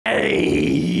Hey,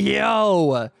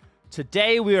 yo!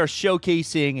 Today we are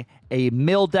showcasing a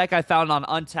mill deck I found on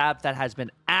Untapped that has been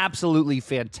absolutely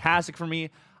fantastic for me.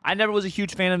 I never was a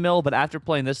huge fan of mill, but after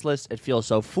playing this list, it feels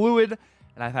so fluid,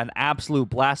 and I've had an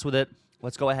absolute blast with it.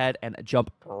 Let's go ahead and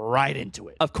jump right into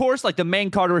it. Of course, like the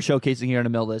main card we're showcasing here in the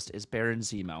mill list is Baron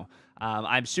Zemo.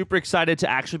 I'm super excited to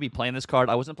actually be playing this card.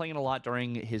 I wasn't playing it a lot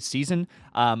during his season,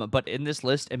 but in this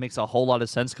list, it makes a whole lot of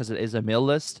sense because it is a mill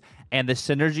list. And the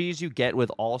synergies you get with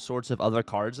all sorts of other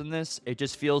cards in this, it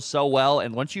just feels so well.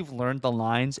 And once you've learned the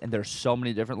lines, and there's so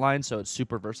many different lines, so it's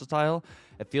super versatile,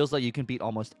 it feels like you can beat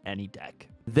almost any deck.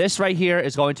 This right here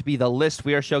is going to be the list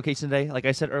we are showcasing today. Like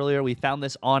I said earlier, we found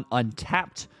this on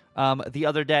Untapped the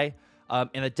other day,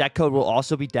 and the deck code will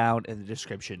also be down in the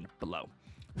description below.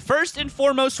 First and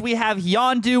foremost, we have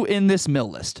Yondu in this mill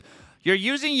list. You're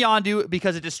using Yondu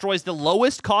because it destroys the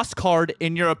lowest cost card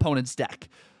in your opponent's deck.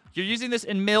 You're using this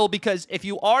in mill because if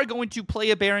you are going to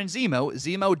play a Baron Zemo,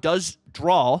 Zemo does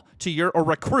draw to your, or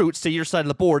recruits to your side of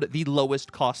the board, the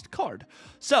lowest cost card.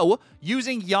 So,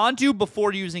 using Yondu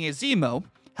before using a Zemo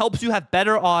helps you have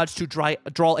better odds to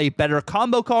draw a better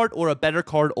combo card or a better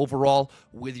card overall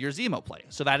with your Zemo play.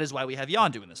 So that is why we have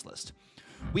Yondu in this list.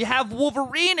 We have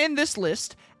Wolverine in this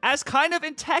list as kind of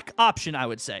a tech option, I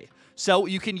would say. So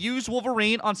you can use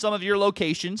Wolverine on some of your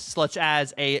locations, such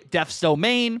as a Death's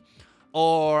Domain,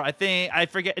 or I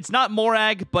forget, it's not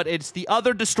Morag, but it's the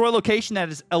other destroy location that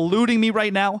is eluding me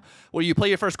right now, where you play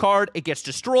your first card, it gets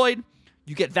destroyed,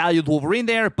 you get valued Wolverine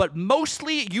there, but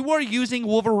mostly you are using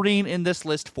Wolverine in this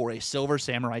list for a Silver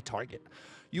Samurai target.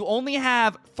 You only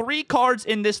have 3 cards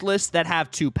in this list that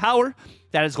have 2 power.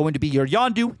 That is going to be your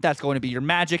Yondu, that's going to be your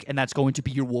Magic, and that's going to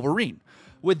be your Wolverine.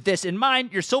 With this in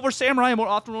mind, your Silver Samurai, more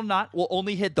often than not, will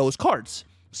only hit those cards.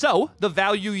 So, the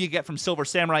value you get from Silver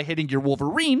Samurai hitting your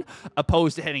Wolverine,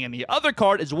 opposed to hitting any other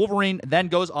card, is Wolverine then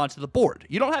goes onto the board.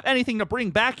 You don't have anything to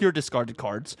bring back your discarded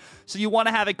cards, so you want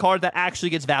to have a card that actually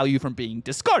gets value from being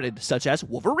discarded, such as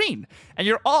Wolverine. And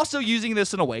you're also using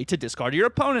this in a way to discard your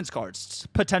opponent's cards,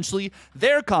 potentially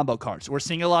their combo cards. We're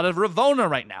seeing a lot of Ravonna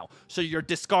right now, so you're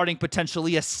discarding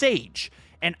potentially a Sage,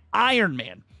 an Iron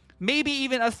Man, maybe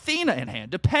even Athena in hand,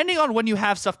 depending on when you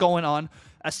have stuff going on.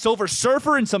 A Silver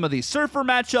Surfer in some of these Surfer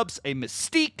matchups, a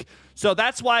Mystique. So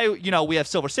that's why, you know, we have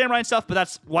Silver Samurai and stuff, but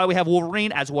that's why we have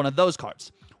Wolverine as one of those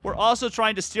cards. We're also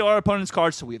trying to steal our opponent's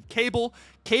cards, so we have Cable.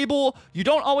 Cable, you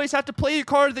don't always have to play your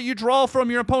card that you draw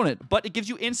from your opponent, but it gives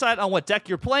you insight on what deck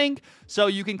you're playing, so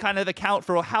you can kind of account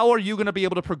for how are you going to be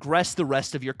able to progress the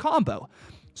rest of your combo.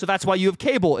 So that's why you have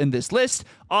Cable in this list.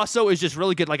 Also is just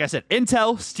really good, like I said,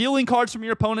 intel, stealing cards from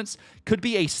your opponents, could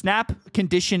be a snap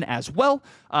condition as well.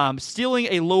 Stealing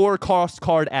a lower cost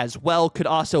card as well could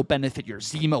also benefit your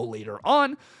Zemo later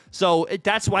on. So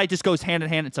that's why it just goes hand in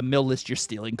hand. It's a mill list, you're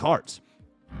stealing cards.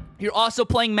 You're also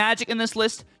playing Magic in this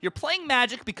list. You're playing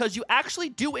Magic because you actually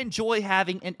do enjoy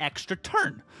having an extra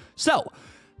turn. So,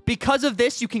 because of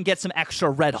this, you can get some extra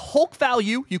Red Hulk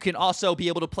value. You can also be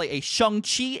able to play a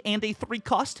Shang-Chi and a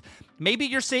 3-cost. Maybe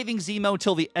you're saving Zemo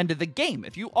till the end of the game.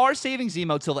 If you are saving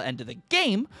Zemo till the end of the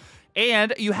game,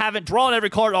 and you haven't drawn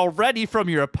every card already from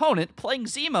your opponent, playing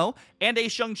Zemo and a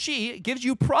Shang-Chi gives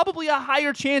you probably a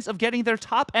higher chance of getting their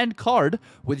top-end card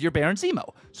with your Baron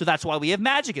Zemo. So that's why we have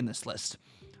Magic in this list.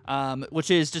 Which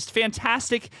is just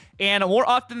fantastic. And more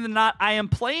often than not, I am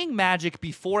playing Magic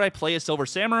before I play a Silver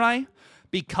Samurai,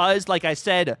 because, like I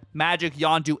said, Magic,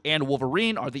 Yondu, and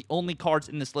Wolverine are the only cards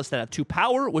in this list that have 2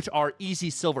 power, which are easy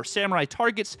Silver Samurai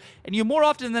targets, and you more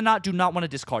often than not do not want to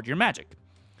discard your Magic.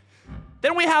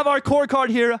 Then we have our core card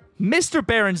here, Mr.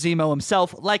 Baron Zemo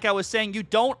himself. Like I was saying, you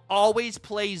don't always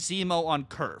play Zemo on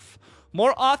curve.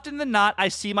 More often than not, I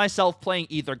see myself playing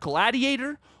either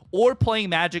Gladiator or playing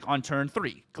Magic on turn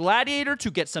 3. Gladiator to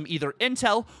get some either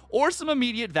intel or some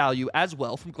immediate value as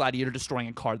well from Gladiator destroying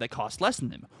a card that costs less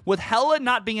than him. With Hela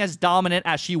not being as dominant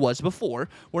as she was before,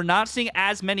 we're not seeing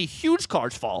as many huge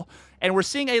cards fall, and we're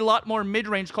seeing a lot more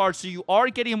mid-range cards, so you are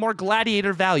getting more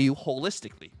Gladiator value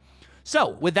holistically.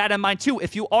 So, with that in mind too,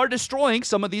 if you are destroying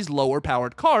some of these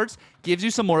lower-powered cards, gives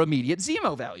you some more immediate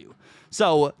Zemo value.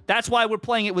 So, that's why we're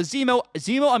playing it with Zemo.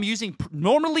 Zemo I'm using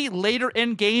normally later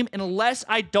in game unless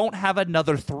I don't have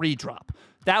another 3-drop.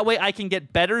 That way I can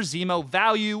get better Zemo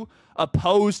value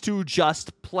opposed to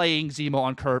just playing Zemo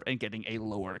on curve and getting a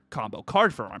lower combo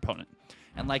card for our opponent.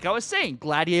 And like I was saying,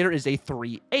 Gladiator is a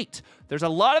 3/8. There's a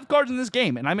lot of cards in this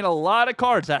game, and I mean a lot of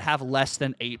cards that have less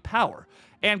than 8 power.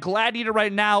 And Gladiator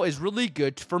right now is really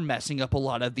good for messing up a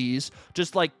lot of these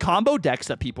just like combo decks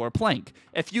that people are playing.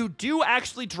 If you do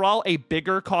actually draw a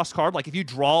bigger cost card, like if you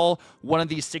draw one of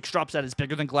these 6-drops that is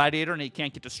bigger than Gladiator and it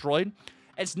can't get destroyed,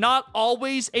 It's not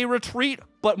always a retreat,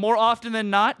 but more often than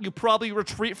not, you probably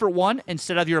retreat for 1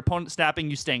 instead of your opponent snapping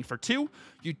you staying for 2.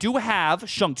 You do have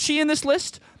Shang-Chi in this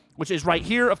list, which is right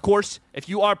here. Of course, if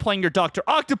you are playing your Dr.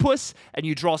 Octopus and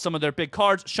you draw some of their big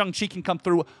cards, Shang-Chi can come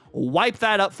through, wipe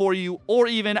that up for you, or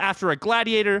even after a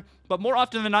Gladiator. But more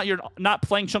often than not, you're not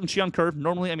playing Shang-Chi on curve.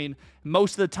 Normally, I mean,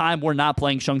 most of the time, we're not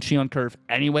playing Shang-Chi on curve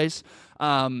anyways.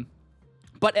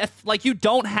 But if, like, you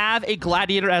don't have a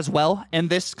Gladiator as well in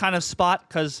this kind of spot,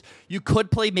 because you could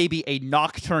play maybe a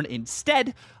Nocturne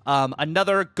instead.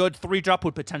 Another good 3-drop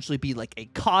would potentially be, like, a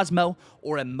Cosmo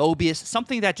or a Mobius,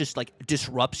 something that just, like,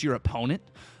 disrupts your opponent.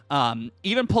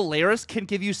 Even Polaris can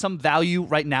give you some value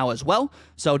right now as well.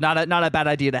 So not a bad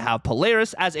idea to have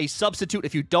Polaris as a substitute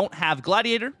if you don't have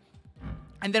Gladiator.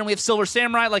 And then we have Silver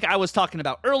Samurai, like I was talking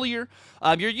about earlier.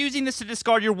 You're using this to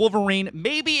discard your Wolverine.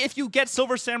 Maybe if you get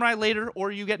Silver Samurai later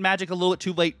or you get Magic a little bit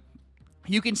too late,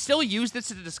 you can still use this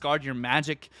to discard your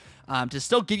Magic to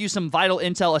still give you some vital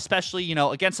intel, especially, you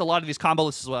know, against a lot of these combo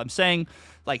lists is what I'm saying.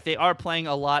 Like, they are playing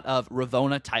a lot of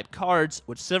Ravonna-type cards,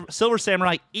 which Silver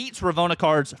Samurai eats Ravonna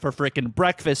cards for freaking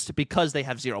breakfast because they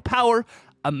have 0 power.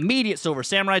 Immediate Silver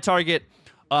Samurai target.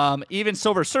 Even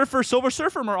Silver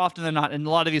Surfer more often than not in a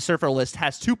lot of these Surfer lists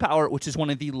has 2 power, which is one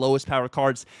of the lowest power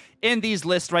cards in these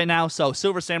lists right now. So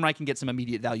Silver Samurai can get some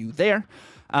immediate value there.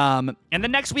 And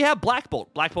then next we have Black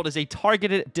Bolt. Black Bolt is a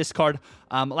targeted discard.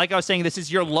 Like I was saying, this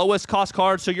is your lowest cost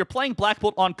card. So you're playing Black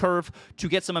Bolt on curve to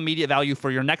get some immediate value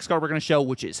for your next card we're going to show,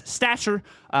 which is Stature.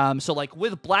 So like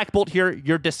with Black Bolt here,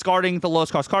 you're discarding the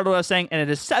lowest cost card, what I was saying, and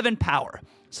it is 7 power.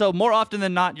 So more often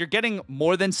than not, you're getting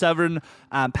more than 7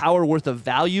 power worth of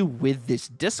value with this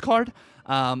discard,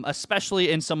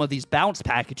 especially in some of these bounce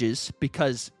packages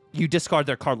because you discard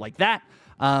their card like that.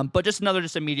 But just another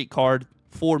immediate card,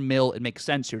 4 mil, it makes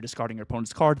sense. You're discarding your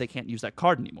opponent's card. They can't use that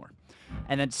card anymore.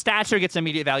 And then Stature gets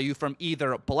immediate value from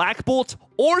either Black Bolt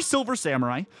or Silver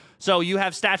Samurai. So you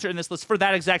have Stature in this list for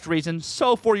that exact reason.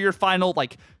 So for your final,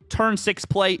 like, turn 6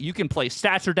 play, you can play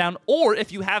Stature down, or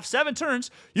if you have 7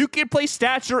 turns, you can play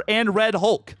Stature and Red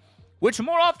Hulk, which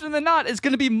more often than not is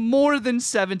going to be more than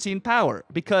 17 power,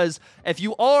 because if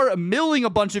you are milling a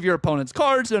bunch of your opponent's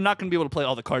cards, they're not going to be able to play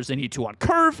all the cards they need to on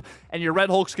curve, and your Red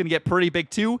Hulk's going to get pretty big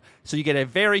too, so you get a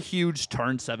very huge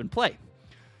turn 7 play.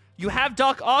 You have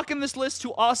Doc Ock in this list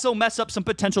to also mess up some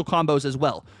potential combos as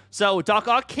well. So Doc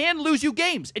Ock can lose you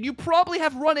games, and you probably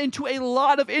have run into a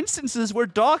lot of instances where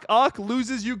Doc Ock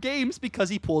loses you games because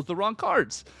he pulls the wrong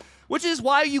cards, which is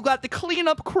why you got the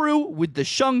cleanup crew with the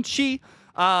Shang-Chi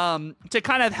to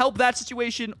kind of help that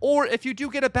situation. Or if you do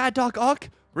get a bad Doc Ock,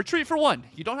 retreat for 1.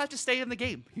 You don't have to stay in the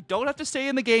game. You don't have to stay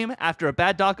in the game after a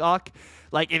bad Doc Ock.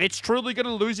 Like, if it's truly going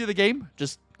to lose you the game,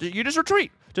 you just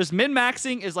retreat. Just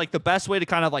min-maxing is, like, the best way to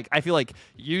kind of, like, I feel like,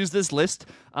 use this list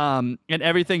and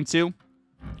everything, too.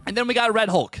 And then we got Red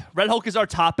Hulk. Red Hulk is our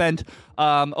top end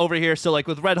over here. So, like,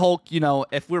 with Red Hulk, you know,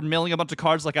 if we're milling a bunch of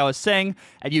cards, like I was saying,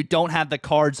 and you don't have the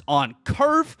cards on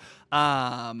curve,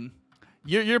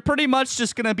 you're pretty much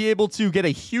just going to be able to get a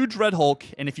huge Red Hulk.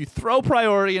 And if you throw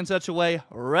priority in such a way,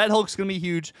 Red Hulk's going to be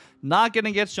huge, not going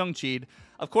to get Shang-Chi'd.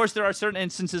 Of course, there are certain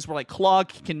instances where, like, Clog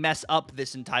can mess up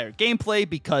this entire gameplay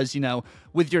because, you know,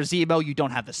 with your Zemo, you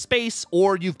don't have the space,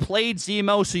 or you've played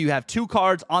Zemo, so you have 2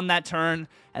 cards on that turn,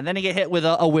 and then you get hit with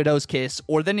a Widow's Kiss,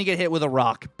 or then you get hit with a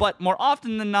Rock. But more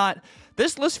often than not,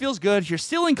 this list feels good. You're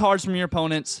stealing cards from your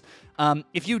opponents.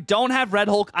 If you don't have Red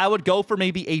Hulk, I would go for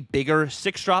maybe a bigger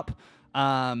 6-drop.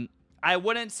 I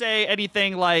wouldn't say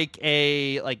anything like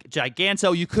a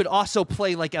Giganto. You could also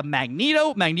play like a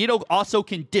Magneto. Magneto also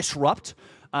can disrupt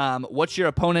what your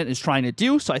opponent is trying to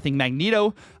do. So I think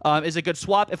Magneto is a good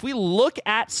swap. If we look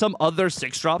at some other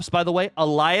 6-drops, by the way,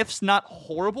 Alioth's not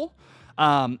horrible.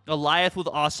 Alioth will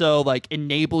also, like,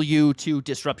 enable you to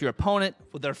disrupt your opponent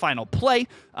with their final play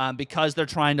because they're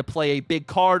trying to play a big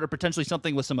card or potentially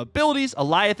something with some abilities.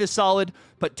 Alioth is solid,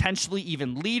 potentially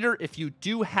even Leader. If you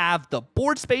do have the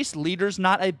board space, Leader's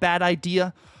not a bad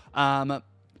idea.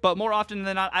 But more often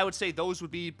than not, I would say those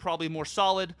would be probably more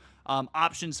solid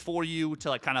options for you to,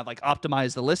 like, kind of, like,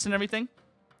 optimize the list and everything.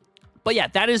 But yeah,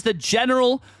 that is the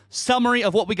general summary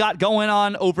of what we got going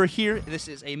on over here. This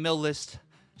is a mill list.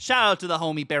 Shout out to the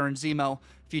homie Baron Zemo.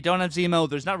 If you don't have Zemo,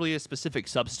 there's not really a specific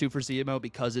substitute for Zemo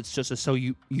because it's just a so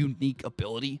unique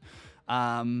ability.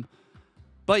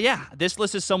 But yeah, this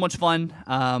list is so much fun.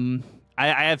 I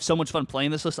have so much fun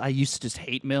playing this list. I used to just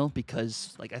hate mill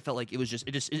because, like, I felt like it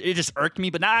just irked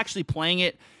me. But now actually playing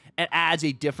it, it adds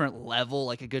a different level,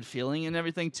 like a good feeling and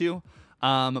everything too.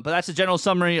 But that's a general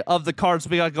summary of the cards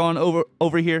we got going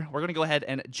over here. We're gonna go ahead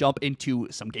and jump into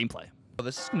some gameplay. Oh,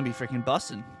 this is gonna be freaking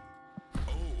busting.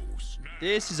 Oh, snap.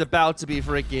 This is about to be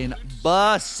freaking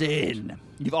bussin'.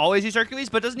 You've always used Hercules,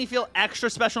 but doesn't he feel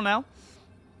extra special now?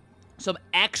 Some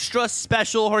extra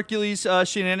special Hercules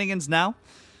shenanigans now.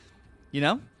 You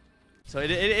know? So it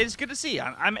is good to see.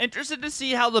 I'm interested to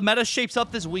see how the meta shapes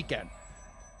up this weekend.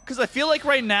 Because I feel like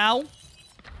right now,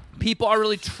 people are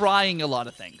really trying a lot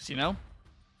of things, you know?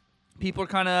 People are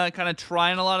kind of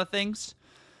trying a lot of things.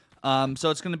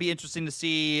 So it's going to be interesting to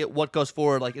see what goes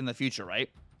forward like in the future, right?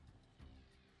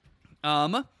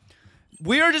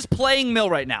 We are just playing Mill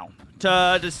right now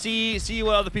to see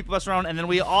what other people mess around, and then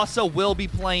we also will be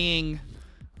playing.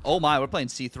 Oh my, we're playing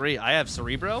C3. I have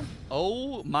Cerebro.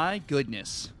 Oh my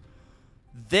goodness,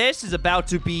 this is about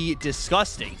to be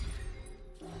disgusting.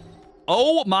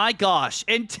 Oh my gosh,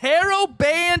 Intero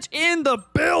band in the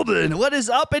building. What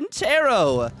is up,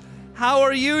 Intero? How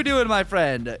are you doing, my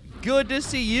friend? Good to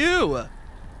see you.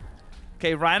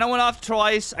 Okay, Rhino went off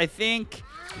twice, I think.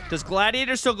 Does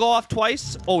Gladiator still go off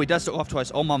twice? Oh, he does still go off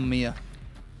twice. Oh, mamma mia.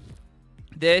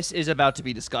 This is about to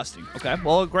be disgusting. Okay,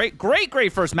 well, great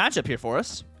first matchup here for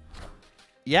us.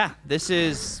 Yeah, this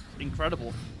is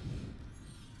incredible.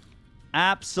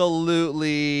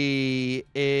 Absolutely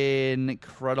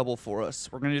incredible for us.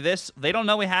 We're going to do this. They don't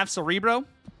know we have Cerebro.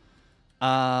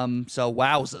 So,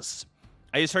 wowzers.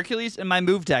 I use Hercules in my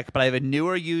move deck, but I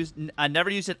never used it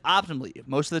optimally.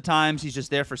 Most of the times, he's just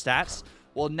there for stats.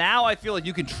 Well, now I feel like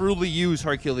you can truly use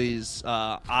Hercules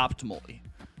optimally.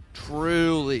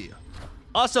 Truly.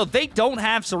 Also, they don't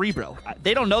have Cerebro.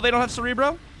 They don't know they don't have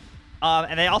Cerebro.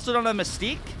 And they also don't have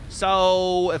Mystique.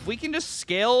 So if we can just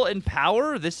scale in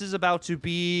power, this is about to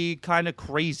be kind of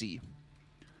crazy.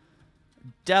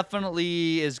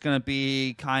 Definitely is going to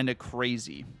be kind of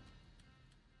crazy.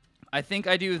 I think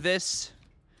I do this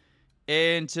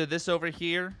into this over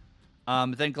here.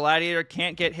 Then Gladiator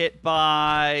can't get hit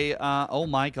by... oh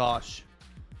my gosh.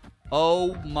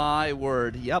 Oh my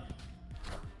word. Yep.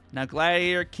 Now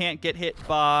Gladiator can't get hit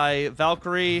by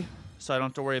Valkyrie, so I don't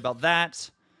have to worry about that.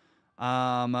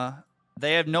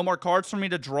 They have no more cards for me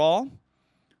to draw.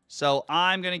 So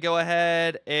I'm going to go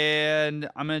ahead and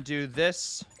I'm going to do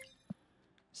this.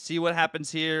 See what happens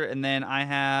here. And then I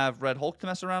have Red Hulk to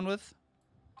mess around with.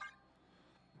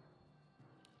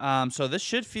 So this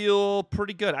should feel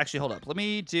pretty good. Actually, hold up. Let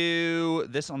me do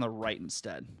this on the right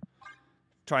instead.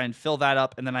 Try and fill that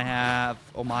up. And then I have...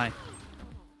 Oh, my.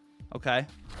 Okay.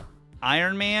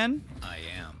 Iron Man. I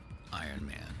am Iron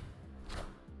Man.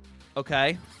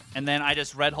 Okay. And then I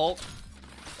just Red Hulk.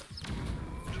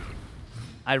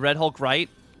 I Red Hulk right.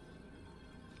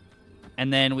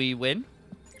 And then we win.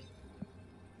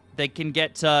 They can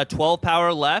get 12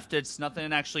 power left. It's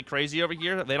nothing actually crazy over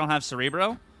here. They don't have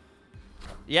Cerebro.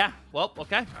 Yeah, well,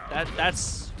 okay.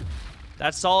 That's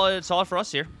solid for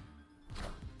us here.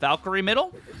 Valkyrie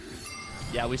middle?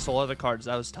 Yeah, we stole other cards.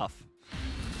 That was tough.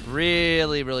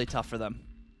 Really, really tough for them.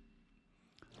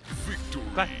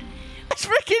 Victory. That's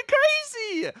freaking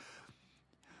crazy!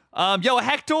 Yo,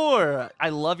 Hector! I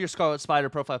love your Scarlet Spider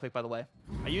profile pic, by the way.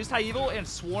 I used High Evil and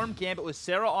Swarm Gambit with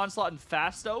Sarah, Onslaught, and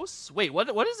Fastos. Wait,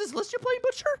 what is this list you're playing,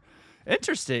 Butcher?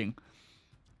 Interesting.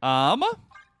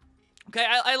 Okay,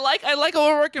 I like what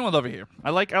we're working with over here. I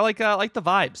like the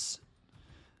vibes.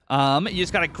 You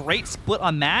just got a great split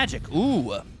on magic.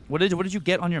 Ooh, what did you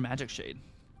get on your magic shade?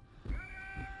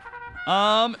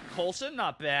 Coulson,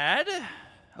 not bad.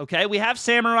 Okay, we have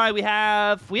Samurai. We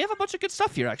have a bunch of good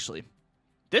stuff here actually.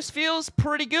 This feels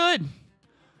pretty good.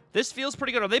 This feels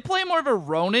pretty good. Are they playing more of a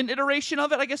Ronin iteration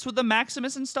of it, I guess, with the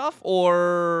Maximus and stuff,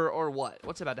 or what?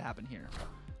 What's about to happen here?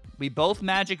 We both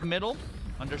magic middle.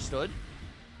 Understood.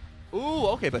 Ooh,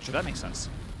 okay, Butcher, that makes sense.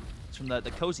 It's from the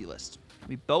cozy list.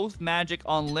 We both magic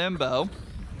on Limbo.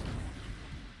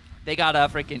 They got a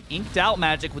freaking inked out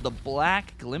magic with a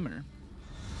black glimmer.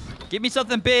 Give me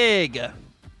something big.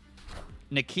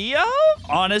 Nakia?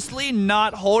 Honestly,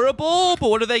 not horrible, but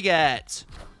what do they get?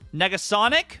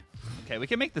 Negasonic? Okay, we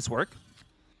can make this work.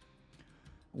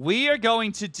 We are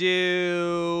going to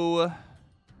do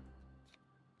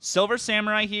Silver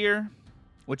Samurai here,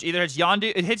 which either hits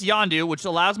Yondu, it hits Yondu, which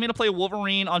allows me to play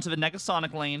Wolverine onto the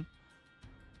Negasonic lane.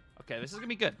 Okay, this is going to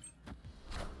be good.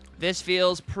 This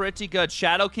feels pretty good.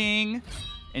 Shadow King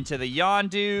into the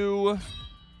Yondu.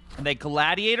 And they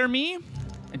Gladiator me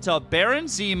into Baron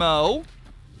Zemo.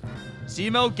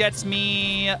 Zemo gets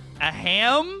me a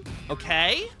Ham.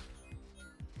 Okay.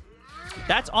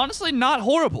 That's honestly not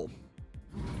horrible.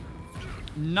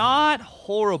 Not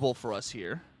horrible for us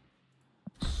here.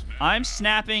 I'm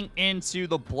snapping into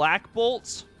the Black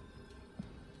Bolt.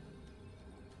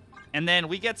 And then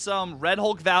we get some Red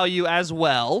Hulk value as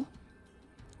well.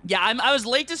 Yeah, I was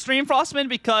late to stream, Frostman,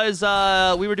 because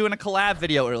we were doing a collab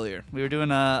video earlier. We were doing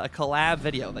a collab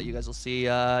video that you guys will see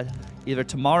either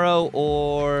tomorrow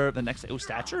or the next day. Oh,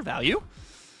 stature, value.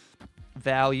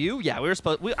 Yeah, we were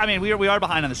supposed. We are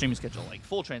behind on the streaming schedule. Like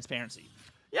full transparency.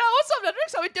 Yeah, what's up,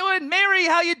 Nedrix? How we doing? Mary,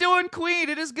 how you doing? Queen,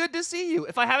 it is good to see you.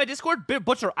 If I have a Discord,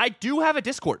 Butcher, I do have a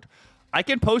Discord. I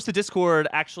can post a Discord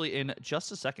actually in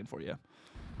just a second for you.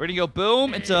 We're gonna go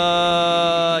boom into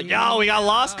yo, we got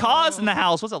Lost Cause in the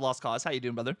house. What's up, Lost Cause? How you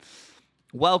doing, brother?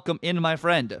 Welcome in, my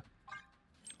friend.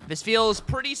 This feels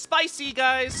pretty spicy,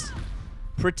 guys.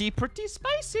 Pretty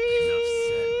spicy.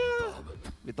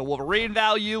 Get the Wolverine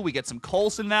value. We get some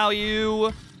Coulson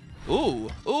value. Ooh.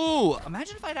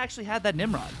 Imagine if I'd actually had that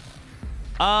Nimrod.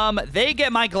 They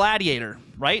get my Gladiator,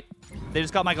 right? They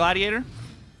just got my Gladiator.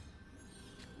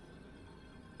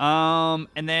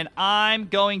 And then I'm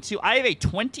going to... I have a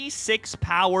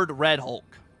 26-powered Red Hulk,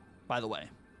 by the way.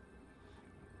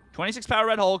 26-powered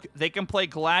Red Hulk. They can play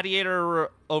Gladiator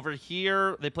over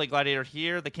here. They play Gladiator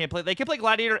here. They can play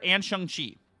Gladiator and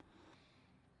Shang-Chi.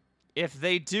 If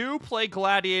they do play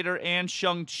Gladiator and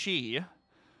Shang-Chi,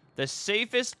 the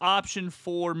safest option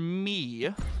for me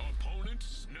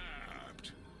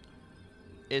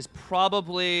is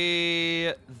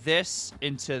probably this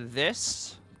into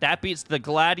this. That beats the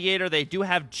Gladiator. They do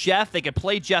have Jeff. They could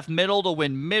play Jeff middle to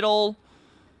win middle.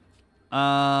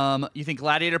 You think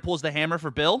Gladiator pulls the hammer for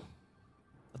Bill?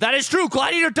 That is true.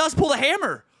 Gladiator does pull the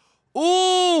hammer.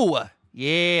 Ooh.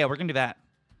 Yeah, we're going to do that.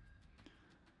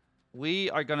 We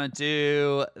are going to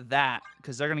do that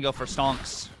because they're going to go for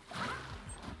Stonks.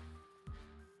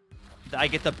 I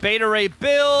get the Beta Ray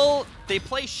Bill. They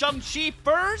play Shang-Chi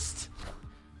first.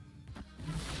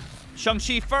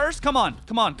 Shang-Chi first. Come on.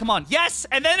 Yes,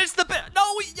 and then it's the...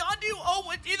 No, Yondu.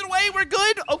 Oh, either way, we're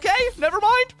good. Okay, never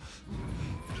mind.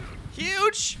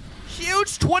 Huge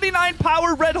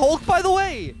 29-power Red Hulk, by the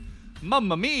way.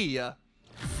 Mamma mia.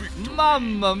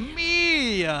 Mamma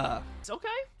mia. It's okay.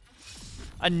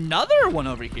 Another one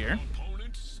over here.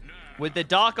 With the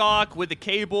Doc Ock, with the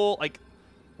Cable. Like,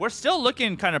 we're still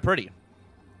looking kind of pretty.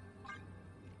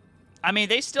 I mean,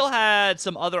 they still had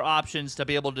some other options to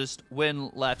be able to just win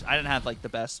left. I didn't have, like, the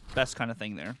best kind of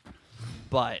thing there.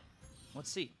 But, let's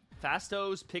see.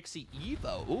 Fastos, Pixie,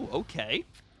 Evo. Ooh, okay.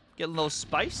 Getting a little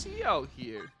spicy out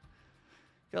here.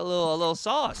 Got a little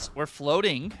sauce. We're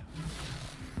floating.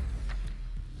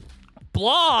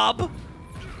 Blob!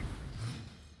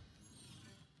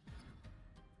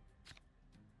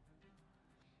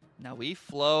 Now we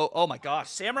float. Oh, my gosh.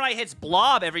 Samurai hits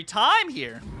Blob every time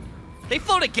here. They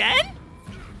float again?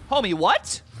 Homie,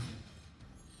 what?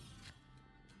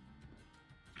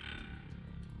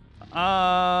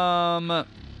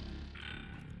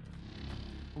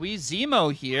 We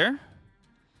Zemo here.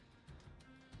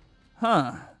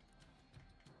 Huh.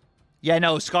 Yeah,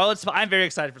 no, Scarlet Spider. I'm very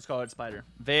excited for Scarlet Spider.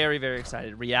 Very, very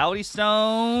excited. Reality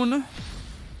Stone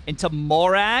into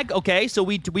Morag. Okay, so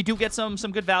we do get some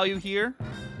good value here.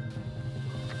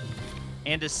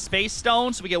 And a Space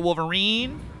Stone, so we get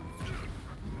Wolverine.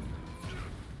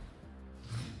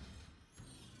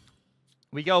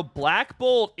 We go Black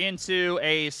Bolt into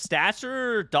a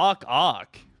Stature Doc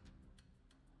Ock.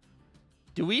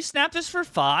 Do we snap this for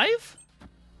 5?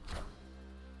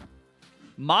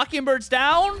 Mockingbird's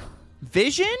down.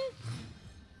 Vision?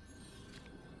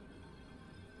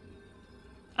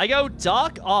 I go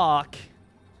Doc Ock.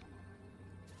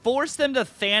 Force them to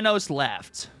Thanos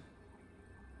left.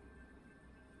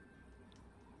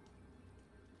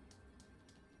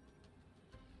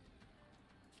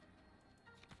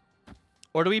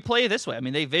 Or do we play this way? I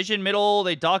mean, they Vision middle,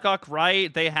 they Doc Ock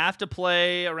right. They have to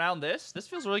play around this. This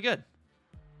feels really good.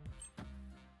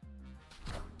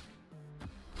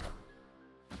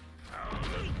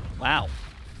 Wow.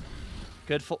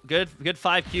 Good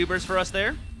 5 cubers for us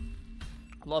there.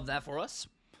 Love that for us.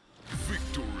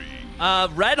 Victory.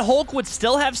 Red Hulk would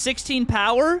still have 16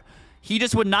 power. He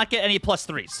just would not get any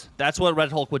 +3s. That's what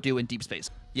Red Hulk would do in deep space.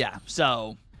 Yeah,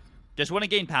 so just want to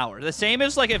gain power. The same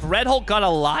as like if Red Hulk got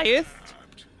Goliath.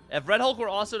 If Red Hulk were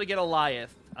also to get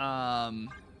Goliath,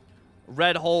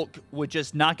 Red Hulk would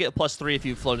just not get +3 if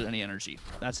you floated any energy.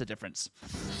 That's the difference.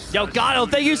 Yo, Gato,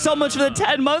 thank you so much for the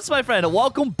 10 months, my friend.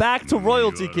 Welcome back to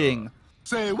Royalty King.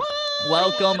 Say what?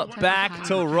 Welcome back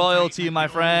to Royalty, my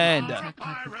friend.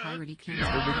 Here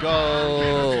we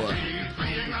go.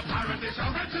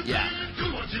 Yeah.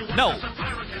 No.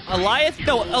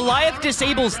 Goliath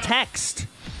disables text.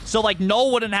 So, like,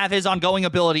 Null wouldn't have his ongoing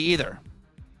ability either.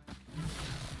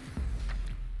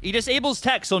 He disables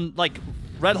text, so, like,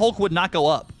 Red Hulk would not go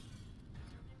up.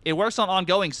 It works on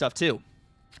ongoing stuff, too.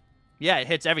 Yeah, it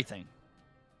hits everything.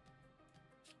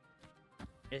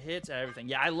 It hits everything.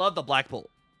 Yeah, I love the Black Bolt.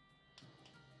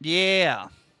 Yeah.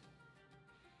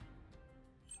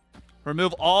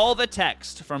 Remove all the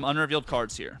text from unrevealed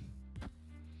cards here.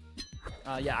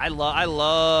 Yeah, I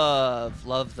love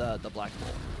the Black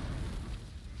Bolt.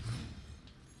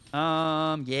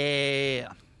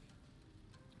 Yeah.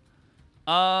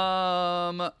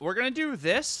 We're gonna do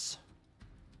this.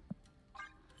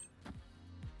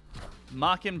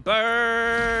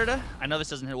 Mockingbird. I know this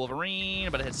doesn't hit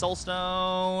Wolverine, but it hits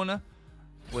Soulstone,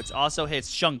 which also hits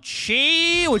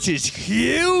Shang-Chi, which is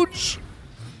huge.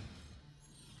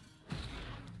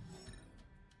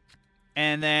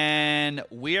 And then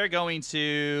we are going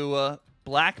to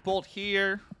Black Bolt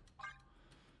here,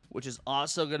 which is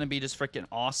also going to be just freaking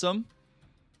awesome.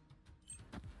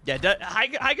 Yeah,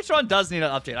 Hydratron does need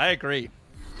an update. I agree.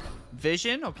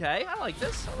 Vision, okay. I like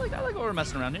this. I like what we're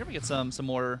messing around here. We get some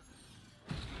more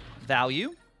value.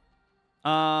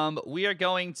 We are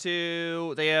going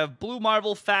to... They have Blue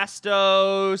Marvel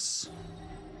Fastos.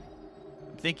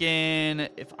 I'm thinking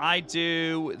if I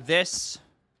do this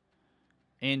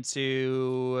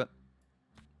into...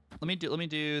 Let me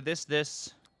do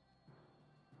this,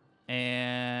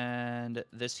 and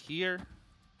this here.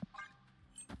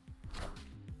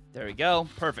 There we go.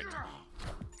 Perfect.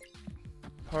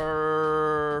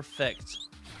 Perfect.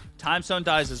 Time Stone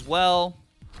dies as well.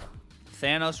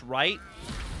 Thanos right.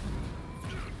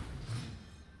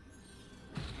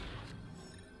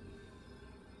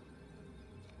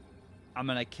 I'm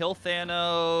going to kill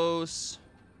Thanos.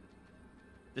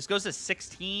 This goes to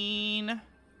 16 if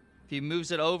he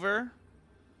moves it over.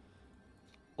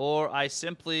 Or I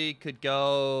simply could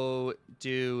go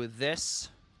do this.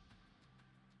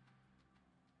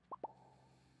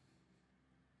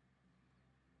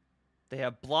 They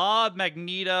have Blob,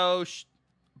 Magneto,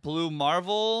 Blue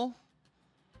Marvel.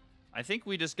 I think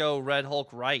we just go Red Hulk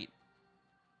right.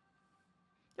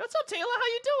 Yo, what's up, Taylor? How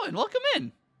you doing? Welcome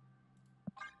in.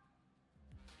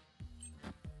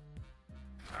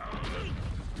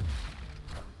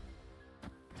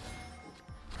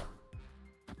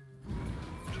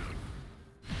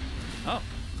 Oh.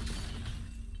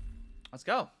 Let's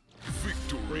go.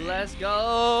 Victory. Let's go.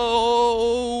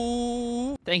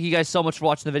 Thank you guys so much for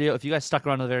watching the video. If you guys stuck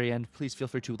around to the very end, please feel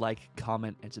free to like,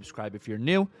 comment, and subscribe if you're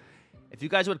new. If you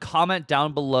guys would comment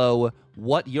down below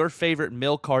what your favorite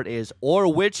mill card is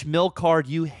or which mill card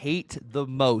you hate the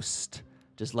most,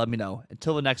 just let me know.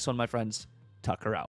 Until the next one, my friends, Tucker out.